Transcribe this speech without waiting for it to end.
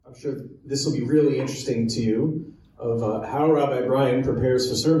I'm sure this will be really interesting to you, of how Rabbi Brian prepares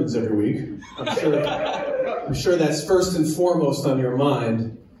for sermons every week. I'm sure that's first and foremost on your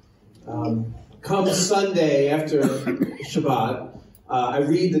mind. Come Sunday after Shabbat, I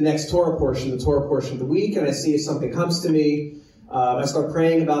read the next Torah portion, the Torah portion of the week, and I see if something comes to me. I start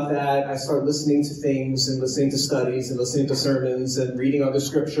praying about that. I start listening to things and listening to studies and listening to sermons and reading other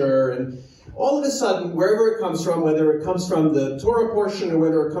scripture. And all of a sudden, wherever it comes from, whether it comes from the Torah portion or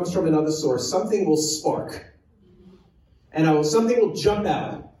whether it comes from another source, something will spark. And something will jump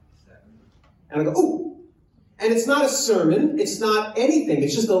out. And I go, ooh. And it's not a sermon. It's not anything.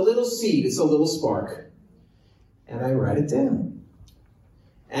 It's just a little seed. It's a little spark. And I write it down.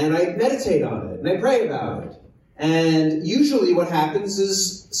 And I meditate on it. And I pray about it. And usually what happens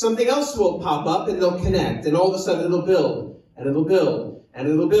is something else will pop up and they'll connect. And all of a sudden it'll build. And it'll build. And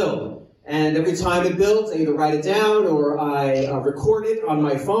it'll build. And every time it builds, I either write it down or I record it on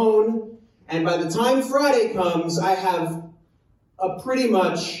my phone. And by the time Friday comes, I have a pretty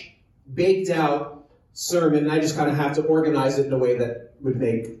much baked out sermon. I just kind of have to organize it in a way that would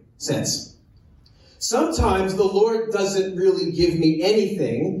make sense. Sometimes the Lord doesn't really give me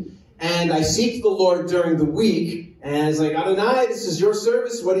anything, and I seek the Lord during the week, and it's like, Adonai, this is your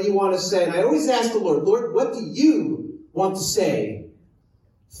service. What do you want to say? And I always ask the Lord, Lord, what do you want to say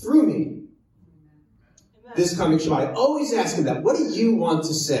through me this coming Shabbat? I always ask him that. What do you want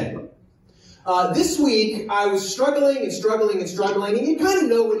to say? This week, I was struggling, and you kind of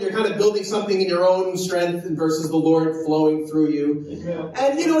know when you're kind of building something in your own strength versus the Lord flowing through you. Yeah.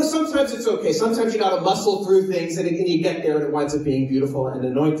 And, sometimes it's okay. Sometimes you got to muscle through things, and you get there, and it winds up being beautiful and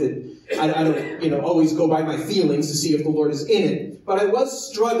anointed. I don't, always go by my feelings to see if the Lord is in it. But I was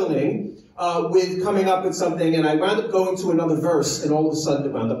struggling with coming up with something, and I wound up going to another verse, and all of a sudden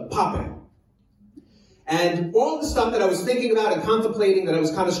it wound up popping. And all the stuff that I was thinking about and contemplating that I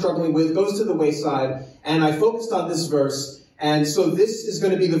was kind of struggling with goes to the wayside, and I focused on this verse. And so this is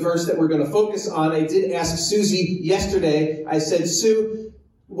going to be the verse that we're going to focus on. I did ask Susie yesterday. I said, Sue,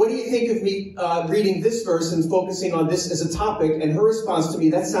 what do you think of me reading this verse and focusing on this as a topic? And her response to me,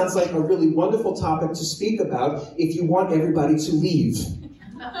 that sounds like a really wonderful topic to speak about if you want everybody to leave.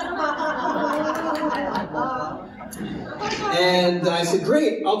 And I said,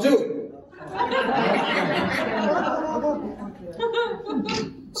 great, I'll do it.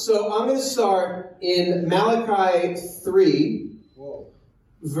 So I'm going to start in Malachi 3,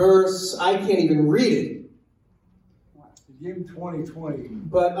 verse, I can't even read it. Give him 2020.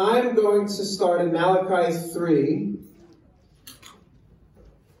 But I'm going to start in Malachi 3.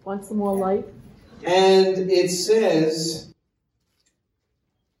 Want some more light? And it says,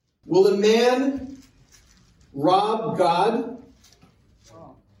 will a man rob God?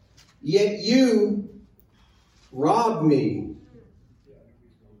 Yet you rob me.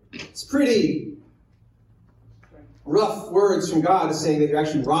 It's pretty rough words from God saying that you're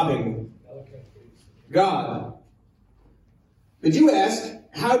actually robbing God. But you ask,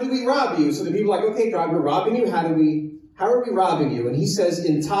 how do we rob you? So the people are like, okay, God, we're robbing you. How are we robbing you? And he says,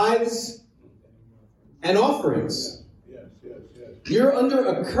 in tithes and offerings. Yes. You're under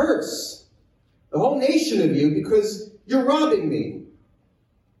a curse, the whole nation of you, because you're robbing me.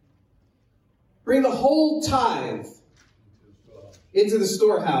 Bring the whole tithe into the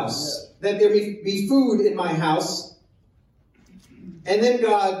storehouse, that there may be food in my house. And then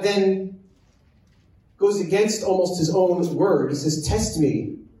God then goes against almost his own word. He says, test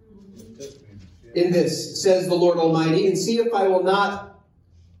me in this, says the Lord Almighty, and see if I will not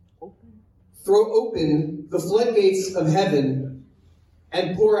throw open the floodgates of heaven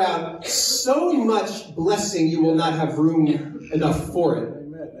and pour out so much blessing you will not have room enough for it.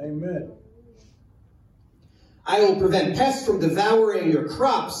 Amen. I will prevent pests from devouring your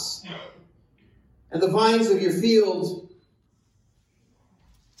crops, and the vines of your field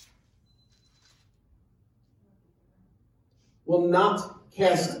will not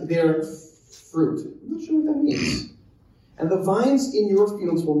cast their fruit. I'm not sure what that means. And the vines in your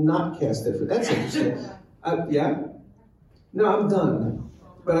fields will not cast their fruit. That's interesting. Yeah? No, I'm done.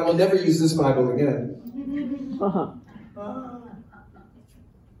 But I will never use this Bible again.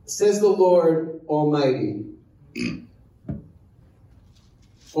 Says the Lord Almighty.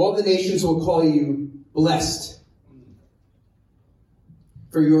 All the nations will call you blessed,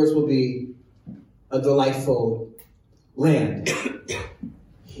 for yours will be a delightful land.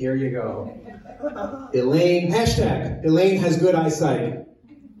 Here you go. Elaine, hashtag, Elaine has good eyesight.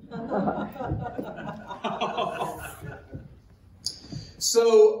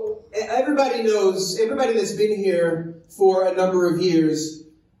 So, everybody knows, everybody that's been here for a number of years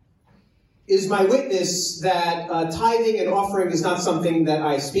is my witness that tithing and offering is not something that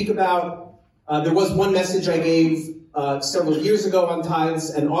I speak about. There was one message I gave several years ago on tithes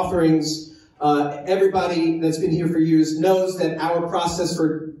and offerings. Everybody that's been here for years knows that our process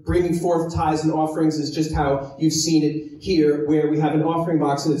for bringing forth tithes and offerings is just how you've seen it here, where we have an offering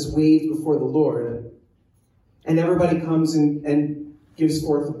box and it's waved before the Lord. And everybody comes and gives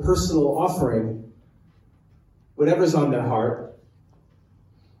forth a personal offering, whatever's on their heart,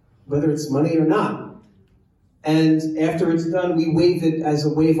 whether it's money or not. And after it's done, we wave it as a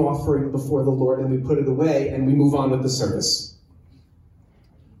wave offering before the Lord, and we put it away, and we move on with the service.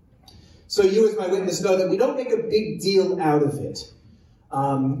 So you as my witness know that we don't make a big deal out of it.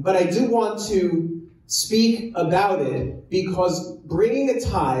 But I do want to speak about it because bringing a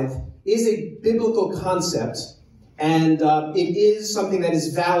tithe is a biblical concept, and it is something that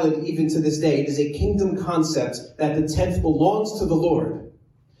is valid even to this day. It is a kingdom concept that the tenth belongs to the Lord.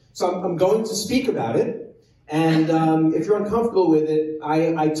 So I'm going to speak about it, and if you're uncomfortable with it,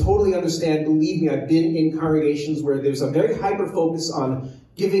 I totally understand. Believe me, I've been in congregations where there's a very hyper focus on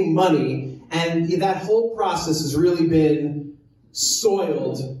giving money, and that whole process has really been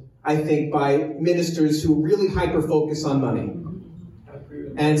soiled, I think, by ministers who really hyper-focus on money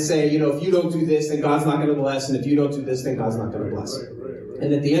and say, if you don't do this, then God's not going to bless, and if you don't do this, then God's not going to bless. Right.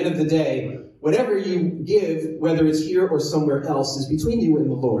 And at the end of the day, whatever you give, whether it's here or somewhere else, is between you and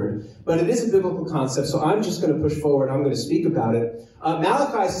the Lord. But it is a biblical concept, so I'm just going to push forward. I'm going to speak about it.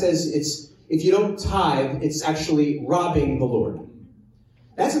 Malachi says if you don't tithe, it's actually robbing the Lord.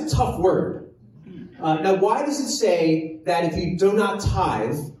 That's a tough word. Now, why does it say that if you do not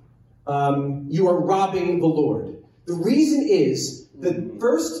tithe, you are robbing the Lord? The reason is the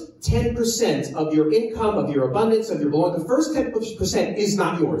first 10% of your income, of your abundance, of your belonging, the first 10% is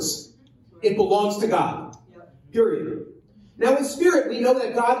not yours. It belongs to God. Period. Now, in spirit, we know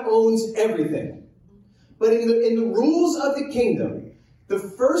that God owns everything. But in the rules of the kingdom, the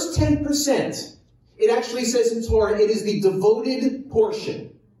first 10%, it actually says in Torah, it is the devoted portion.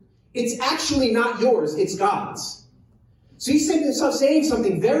 It's actually not yours, it's God's. So he's saying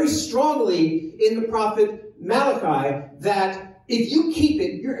something very strongly in the prophet Malachi, that if you keep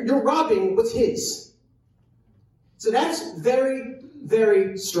it, you're robbing what's his. So that's very,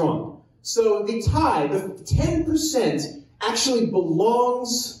 very strong. So the tithe, the 10%, actually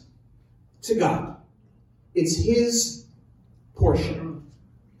belongs to God. It's his portion.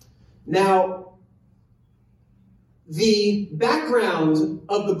 Now, the background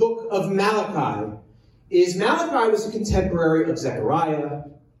of the book of Malachi is Malachi was a contemporary of Zechariah,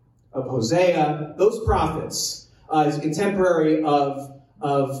 of Hosea, those prophets. He's a contemporary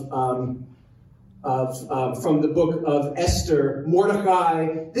from the book of Esther,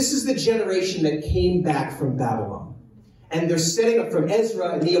 Mordecai. This is the generation that came back from Babylon. And they're setting up from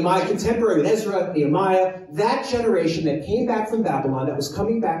Ezra and Nehemiah, contemporary with Ezra, Nehemiah, that generation that came back from Babylon, that was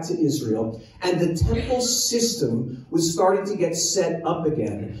coming back to Israel, and the temple system was starting to get set up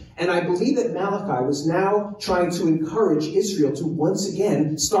again. And I believe that Malachi was now trying to encourage Israel to once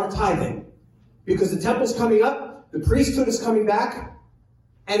again start tithing. Because the temple's coming up, the priesthood is coming back,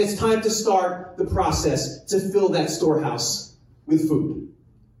 and it's time to start the process to fill that storehouse with food.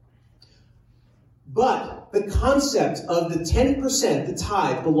 But the concept of the 10%, the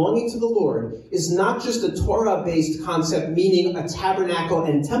tithe, belonging to the Lord, is not just a Torah-based concept, meaning a tabernacle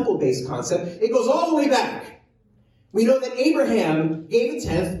and temple-based concept. It goes all the way back. We know that Abraham gave a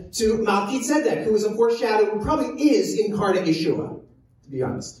tenth to Melchizedek, who is a foreshadow, who probably is incarnate Yeshua, to be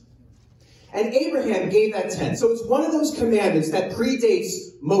honest. And Abraham gave that tenth. So it's one of those commandments that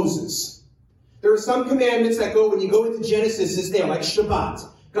predates Moses. There are some commandments that go, when you go into Genesis, it's there, like Shabbat.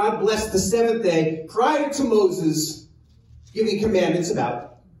 God blessed the seventh day prior to Moses giving commandments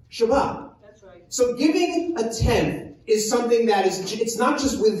about Shabbat. That's right. So giving a tenth is something that it's not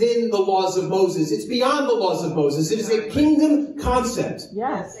just within the laws of Moses, it's beyond the laws of Moses. It is a kingdom concept.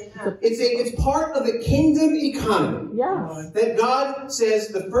 Yes. It's part of the kingdom economy. Yes. That God says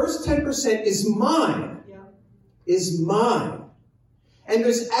the first 10% is mine. Yeah. Is mine. And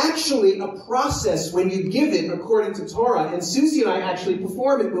there's actually a process when you give it according to Torah. And Susie and I actually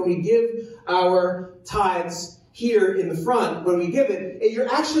perform it when we give our tithes here in the front. When we give it, you're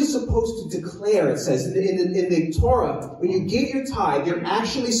actually supposed to declare, it says in the Torah, when you give your tithe, you're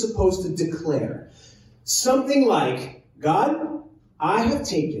actually supposed to declare something like, God, I have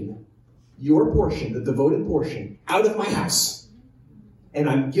taken your portion, the devoted portion, out of my house, and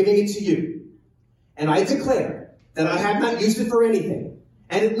I'm giving it to you. And I declare that I have not used it for anything.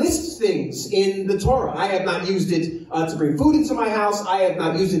 And it lists things in the Torah. I have not used it to bring food into my house. I have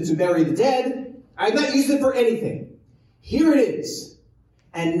not used it to bury the dead. I have not used it for anything. Here it is.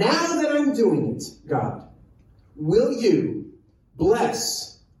 And now that I'm doing it, God, will you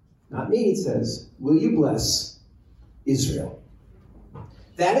bless, not me, it says, will you bless Israel?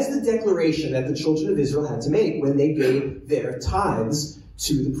 That is the declaration that the children of Israel had to make when they gave their tithes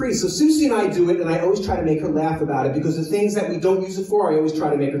to the priest. So Susie and I do it, and I always try to make her laugh about it, because the things that we don't use it for, I always try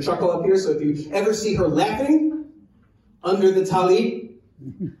to make her chuckle up here. So if you ever see her laughing under the talit,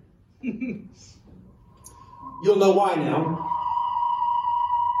 you'll know why now.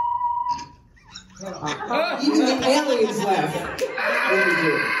 Even the aliens laugh when we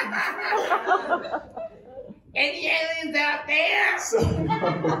do it. Any aliens out there? So,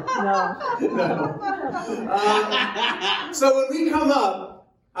 no. So when we come up,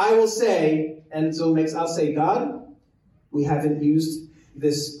 I will say, and so I'll say, God, we haven't used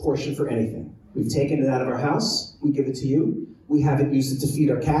this portion for anything. We've taken it out of our house. We give it to you. We haven't used it to feed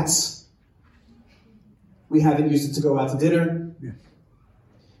our cats. We haven't used it to go out to dinner.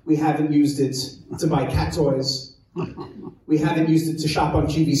 We haven't used it to buy cat toys. We haven't used it to shop on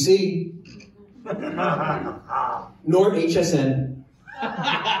QVC, nor HSN.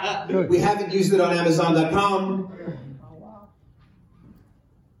 We haven't used it on Amazon.com.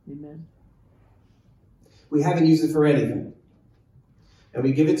 Amen. We haven't used it for anything. And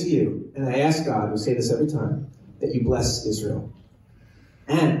we give it to you. And I ask God, we say this every time, that you bless Israel.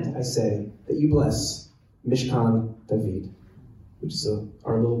 And I say that you bless Mishkan David, which is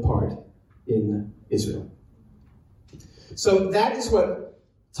our little part in Israel. So that is what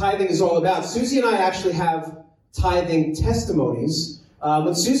tithing is all about. Susie and I actually have tithing testimonies.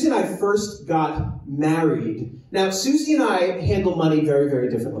 When Susie and I first got married, now Susie and I handle money very, very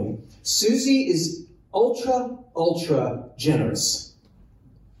differently. Susie is ultra, ultra generous.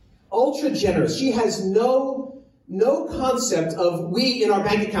 Ultra generous. She has no concept of we in our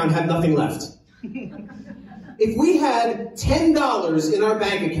bank account have nothing left. If we had $10 in our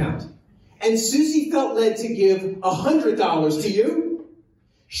bank account and Susie felt led to give $100 to you,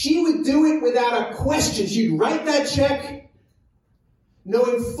 she would do it without a question. She'd write that check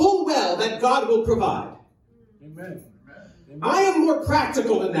knowing full well that God will provide. Amen. I am more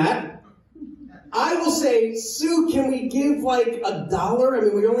practical than that. I will say, Sue, can we give like $1? I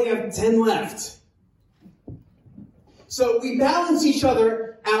mean, we only have 10 left. So we balance each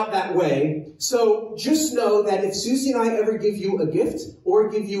other out that way. So just know that if Susie and I ever give you a gift or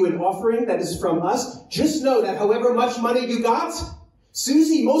give you an offering that is from us, just know that however much money you got,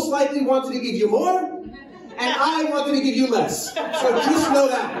 Susie most likely wanted to give you more, and I wanted to give you less. So just know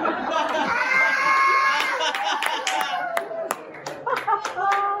that.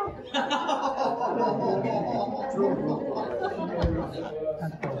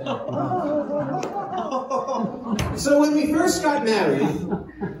 So when we first got married,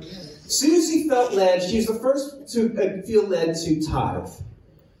 Susie felt led, she was the first to feel led to tithe.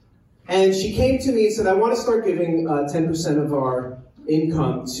 And she came to me and said, I want to start giving 10% of our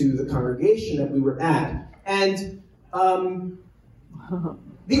income to the congregation that we were at. And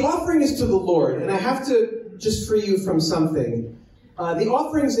the offering is to the Lord. And I have to just free you from something. The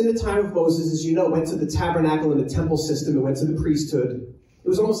offerings in the time of Moses, as you know, went to the tabernacle and the temple system. It went to the priesthood. It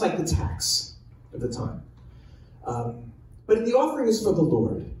was almost like the tax of the time. But the offering is for the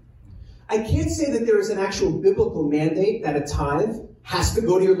Lord. I can't say that there is an actual biblical mandate that a tithe has to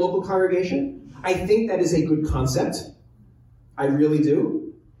go to your local congregation. I think that is a good concept. I really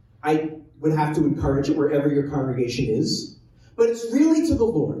do. I would have to encourage it wherever your congregation is. But it's really to the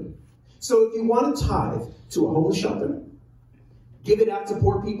Lord. So if you want to tithe to a homeless shelter, give it out to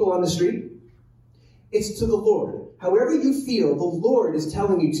poor people on the street, it's to the Lord. However you feel, the Lord is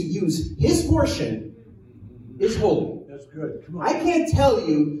telling you to use His portion is holy. That's good. Come on. I can't tell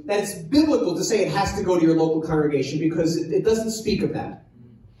you that it's biblical to say it has to go to your local congregation because it doesn't speak of that.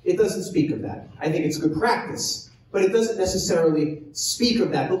 It doesn't speak of that. I think it's good practice, but it doesn't necessarily speak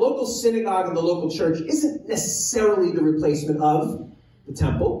of that. The local synagogue and the local church isn't necessarily the replacement of the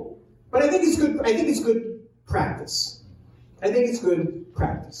temple, but I think it's good. I think it's good practice. I think it's good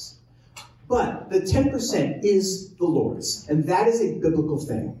practice. But the 10% is the Lord's, and that is a biblical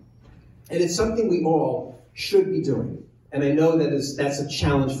thing. And it's something we all should be doing. And I know that that's a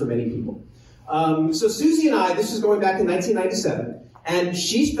challenge for many people. So Susie and I, this was going back in 1997, and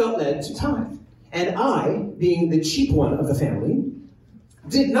she felt led to tithe. And I, being the cheap one of the family,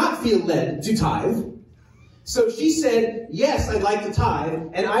 did not feel led to tithe. So she said, yes, I'd like to tithe.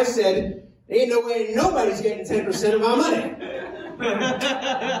 And I said, ain't no way nobody's getting 10% of our money.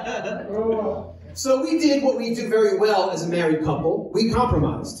 So we did what we do very well as a married couple. We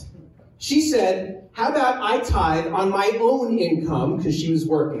compromised. She said, how about I tithe on my own income, because she was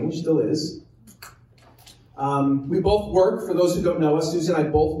working, she still is. We both work. For those who don't know us, Susie and I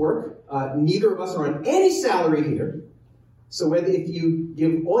both work. Neither of us are on any salary here. So whether if you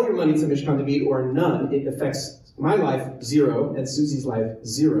give all your money to Mishkan David or none, it affects my life 0 and Susie's life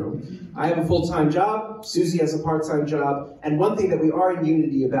 0. I have a full-time job. Susie has a part-time job. And one thing that we are in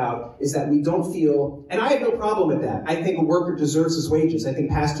unity about is that we don't feel, and I have no problem with that. I think a worker deserves his wages. I think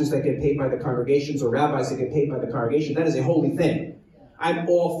pastors that get paid by the congregations or rabbis that get paid by the congregation, that is a holy thing. I'm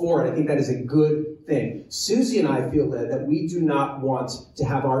all for it. I think that is a good thing. Susie and I feel that we do not want to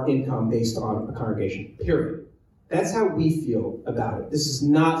have our income based on a congregation, period. That's how we feel about it. This is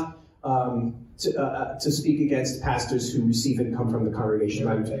not to speak against pastors who receive income from the congregation.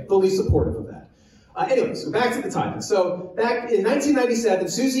 I'm fully supportive of that. Anyway, so back to the tithing. So back in 1997,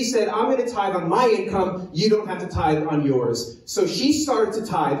 Susie said, I'm going to tithe on my income. You don't have to tithe on yours. So she started to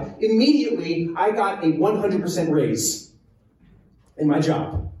tithe. Immediately, I got a 100% raise in my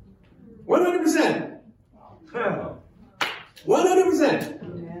job. 100%. 100%.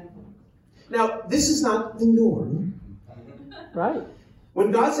 Now, this is not the norm. Right.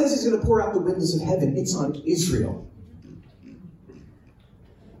 When God says he's going to pour out the windows of heaven, it's on Israel.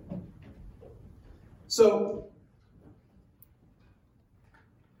 So,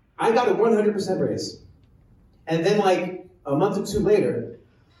 I got a 100% raise. And then like a month or two later,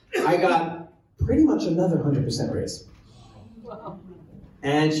 I got pretty much another 100% raise. Wow.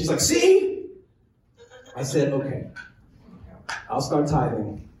 And she's like, see? I said, okay, I'll start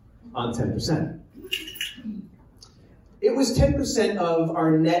tithing on 10%. It was 10% of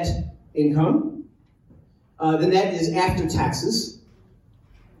our net income. The net is after taxes.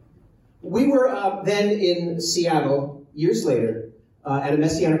 We were then in Seattle years later at a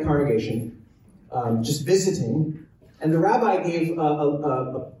Messianic congregation, just visiting, and the rabbi gave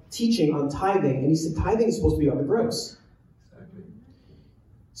a teaching on tithing, and he said tithing is supposed to be on the gross.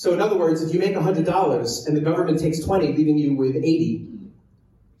 So in other words, if you make $100 and the government takes 20, leaving you with 80,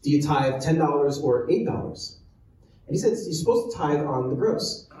 do you tithe $10 or $8? And he said you're supposed to tithe on the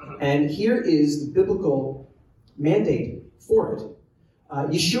gross. And here is the biblical mandate for it.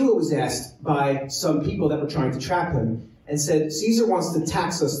 Yeshua was asked by some people that were trying to trap him and said, Caesar wants to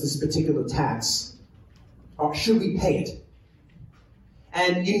tax us this particular tax. Or should we pay it?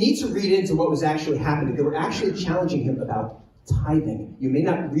 And you need to read into what was actually happening. They were actually challenging him about tithing. You may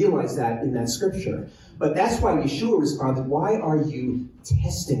not realize that in that scripture. But that's why Yeshua responded, why are you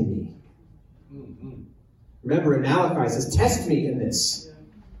testing me? Remember in Malachi it says, test me in this.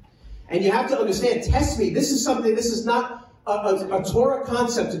 And you have to understand, test me. This is not a Torah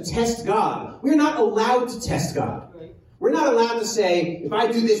concept to test God. We're not allowed to test God. We're not allowed to say, if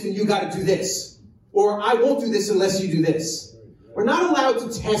I do this, then you got to do this. Or I won't do this unless you do this. We're not allowed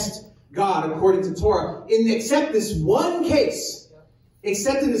to test God according to Torah, except this one case.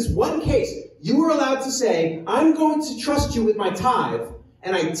 Except in this one case, you are allowed to say, I'm going to trust you with my tithe,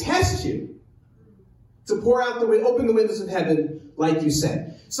 and I test you to open the windows of heaven, like you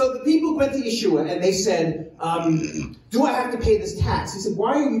said. So the people went to Yeshua, and they said, do I have to pay this tax? He said,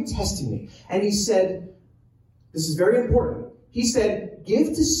 why are you testing me? And he said, this is very important. He said, give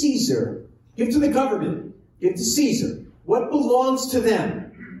to Caesar, give to the government, give to Caesar what belongs to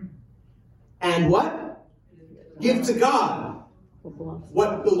them. And what? Give to God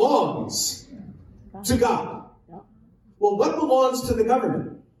what belongs to God. Well, what belongs to the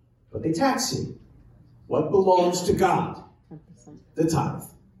government? But they tax you. What belongs to God? The tithe.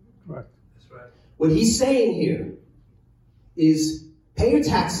 Right. That's right. What he's saying here is pay your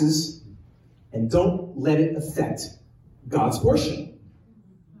taxes and don't let it affect God's portion.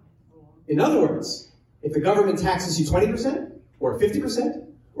 In other words, if the government taxes you 20% or 50%,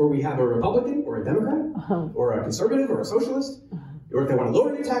 or we have a Republican or a Democrat or a conservative or a socialist, or if they want to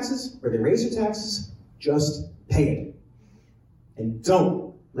lower your taxes or they raise your taxes, just pay it. And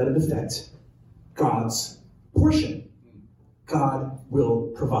don't let it affect God's portion. God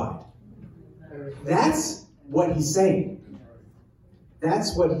will provide. That's what he's saying.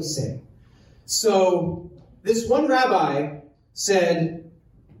 That's what he's saying. So this one rabbi said,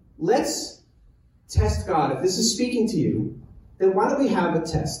 let's test God. If this is speaking to you, then why don't we have a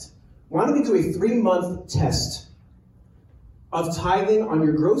test? Why don't we do a 3-month test of tithing on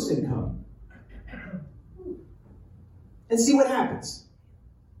your gross income and see what happens?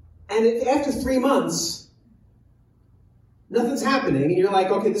 And if after 3 months, nothing's happening, and you're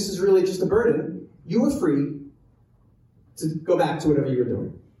like, okay, this is really just a burden, you are free to go back to whatever you're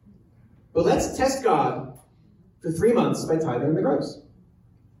doing. But let's test God for 3 months by tithing on the gross.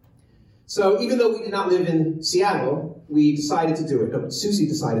 So even though we did not live in Seattle, we decided to do it. No, Susie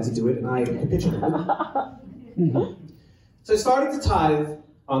decided to do it, and I capitulated. So I started to tithe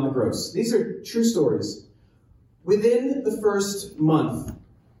on the gross. These are true stories. Within the first month,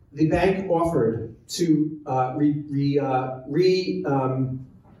 the bank offered to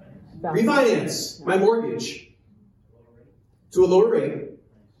refinance my mortgage to a lower rate,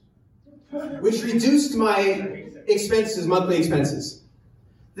 which reduced my expenses, monthly expenses.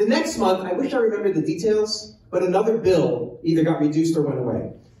 The next month, I wish I remembered the details, but another bill either got reduced or went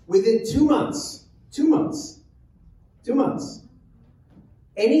away. Within 2 months,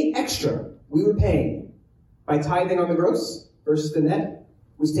 any extra we were paying by tithing on the gross versus the net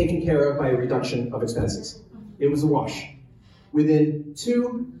was taken care of by a reduction of expenses. It was a wash. Within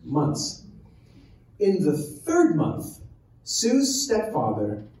 2 months. In the third month, Sue's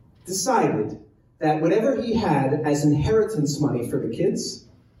stepfather decided that whatever he had as inheritance money for the kids,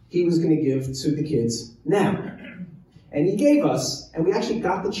 he was going to give to the kids now. And he gave us, and we actually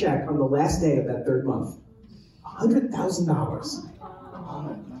got the check on the last day of that third month, $100,000.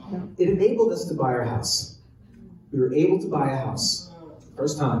 It enabled us to buy our house. We were able to buy a house,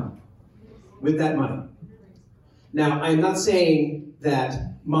 first time, with that money. Now, I'm not saying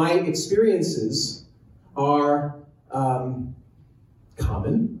that my experiences are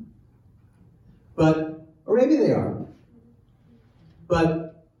common, or maybe they are,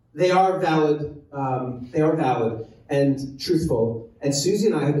 but they are valid. They are valid and truthful. And Susie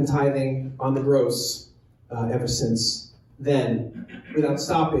and I have been tithing on the gross ever since then, without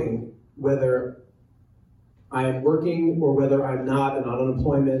stopping, whether I am working or whether I'm not and on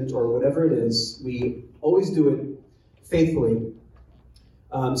unemployment or whatever it is. We always do it faithfully.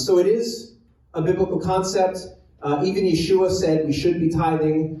 So it is a biblical concept. Even Yeshua said we should be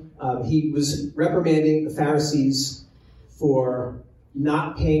tithing. He was reprimanding the Pharisees for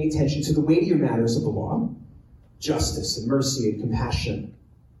not paying attention to the weightier matters of the law, justice and mercy and compassion.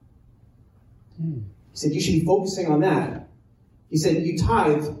 He said you should be focusing on that. He said you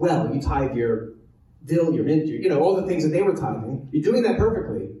tithe well. You tithe your dill, your mint, all the things that they were tithing. You're doing that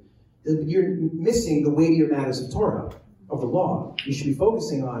perfectly. You're missing the weightier matters of Torah, of the law. You should be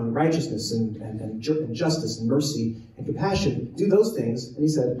focusing on righteousness and justice and mercy and compassion. Do those things, and he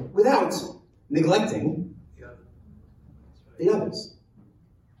said, without neglecting the others.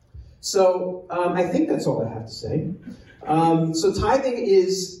 So I think that's all I have to say. So tithing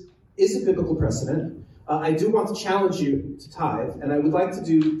is a biblical precedent. I do want to challenge you to tithe, and I would like to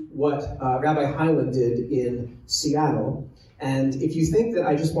do what Rabbi Hyland did in Seattle. And if you think that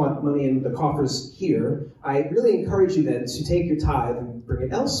I just want money in the coffers here, I really encourage you then to take your tithe and bring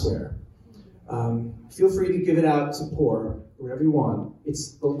it elsewhere. Feel free to give it out to poor, whatever you want.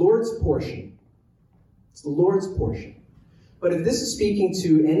 It's the Lord's portion. It's the Lord's portion. But if this is speaking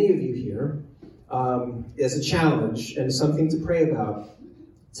to any of you here as a challenge and something to pray about,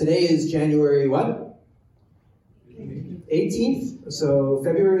 today is January what? 18th. So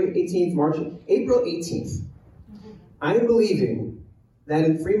February 18th, April 18th. I am believing that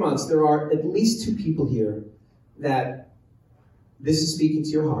in 3 months there are at least 2 people here that this is speaking to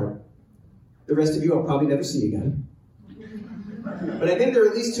your heart. The rest of you I'll probably never see again. But I think there are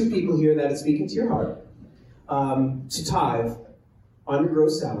at least 2 people here that it's speaking to your heart to tithe on your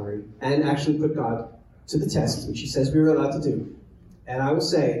gross salary and actually put God to the test, which he says we are allowed to do. And I will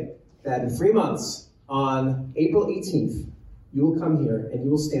say that in 3 months, on April 18th, you will come here and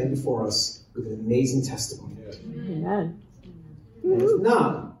you will stand before us with an amazing testimony. Amen. And if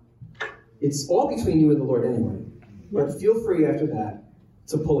not, it's all between you and the Lord anyway. But feel free after that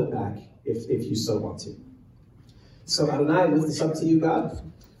to pull it back if you so want to. So Adonai, I lift this up to you, God.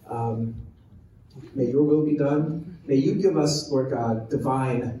 May your will be done. May you give us, Lord God,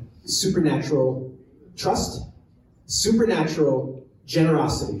 divine, supernatural trust, supernatural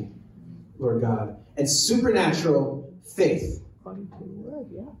generosity, Lord God, and supernatural faith,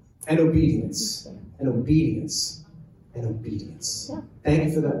 and obedience, and obedience, and obedience. Yeah. Thank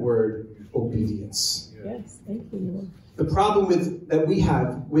you for that word, obedience. Yes, thank you, Lord. The problem that we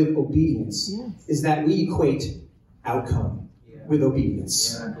have with obedience is that we equate outcome with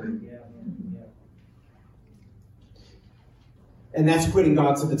obedience. And that's putting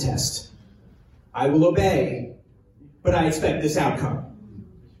God to the test. I will obey, but I expect this outcome.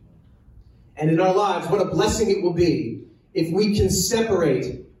 And in our lives, what a blessing it will be if we can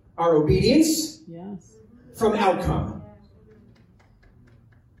separate our obedience from outcome.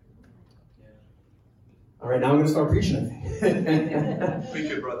 All right, now I'm going to start preaching, I think.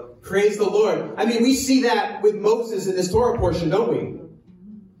 Preach it, brother. Praise the Lord. I mean, we see that with Moses in this Torah portion, don't we?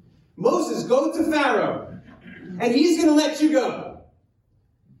 Moses, go to Pharaoh, and he's going to let you go.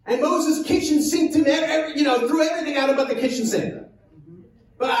 And Moses kitchen sinked him, threw everything out about the kitchen sink.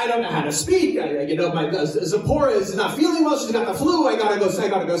 But I don't know how to speak. My Zipporah is not feeling well. She's got the flu. I gotta go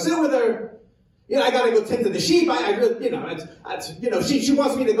sit with her. You know, I gotta go tend to the sheep. She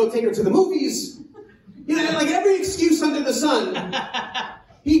wants me to go take her to the movies. You know, like every excuse under the sun,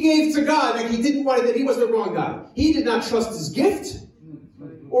 he gave to God. Like he didn't want it, that he was the wrong God. He did not trust his gift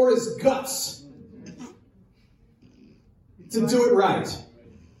or his guts to do it right.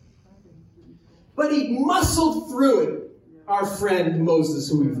 But he muscled through it, our friend Moses,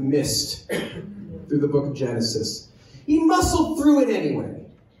 who we've missed through the book of Genesis. He muscled through it anyway.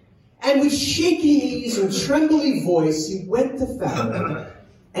 And with shaky knees and trembly voice, he went to Pharaoh,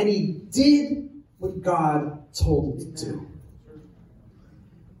 and he did what God told him to do.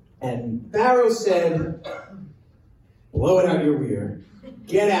 And Pharaoh said, blow it out your rear.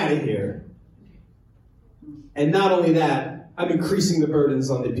 Get out of here. And not only that, I'm increasing the burdens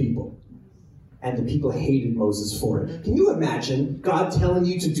on the people. And the people hated Moses for it. Can you imagine God telling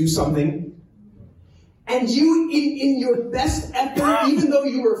you to do something? And you, in your best effort, even though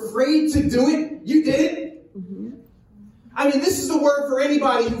you were afraid to do it, you did it? Mm-hmm. I mean, this is the word for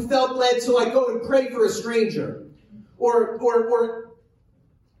anybody who felt led to like go and pray for a stranger. Or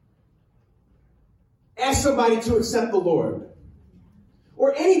ask somebody to accept the Lord.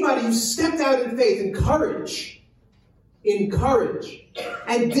 Or anybody who stepped out in faith in courage,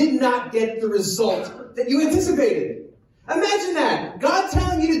 and did not get the result that you anticipated. Imagine that. God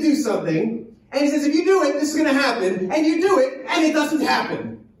telling you to do something, and he says, if you do it, this is going to happen, and you do it, and it doesn't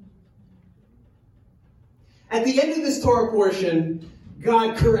happen. At the end of this Torah portion,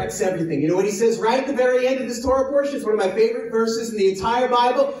 God corrects everything. You know what he says right at the very end of this Torah portion? It's one of my favorite verses in the entire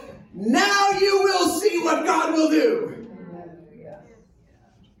Bible. Now you will see what God will do.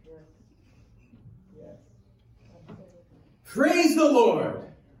 Praise the Lord.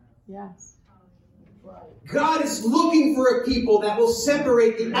 Yes. God is looking for a people that will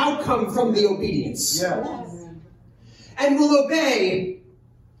separate the outcome from the obedience. Yes. And will obey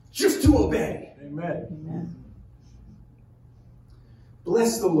just to obey. Amen. Amen.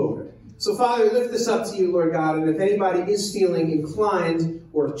 Bless the Lord. So, Father, lift this up to you, Lord God, and if anybody is feeling inclined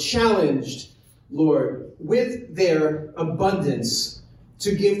or challenged, Lord, with their abundance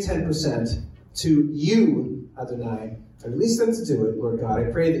to give 10% to you, Adonai, and release them to do it, Lord God.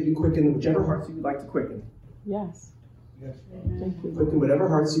 I pray that you quicken whichever hearts you would like to quicken. Yes. Yes. Thank you. Quicken whatever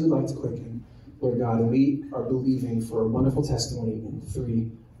hearts you would like to quicken, Lord God. And we are believing for a wonderful testimony in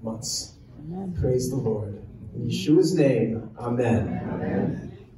 3 months. Amen. Praise the Lord. In Yeshua's name, amen. Amen.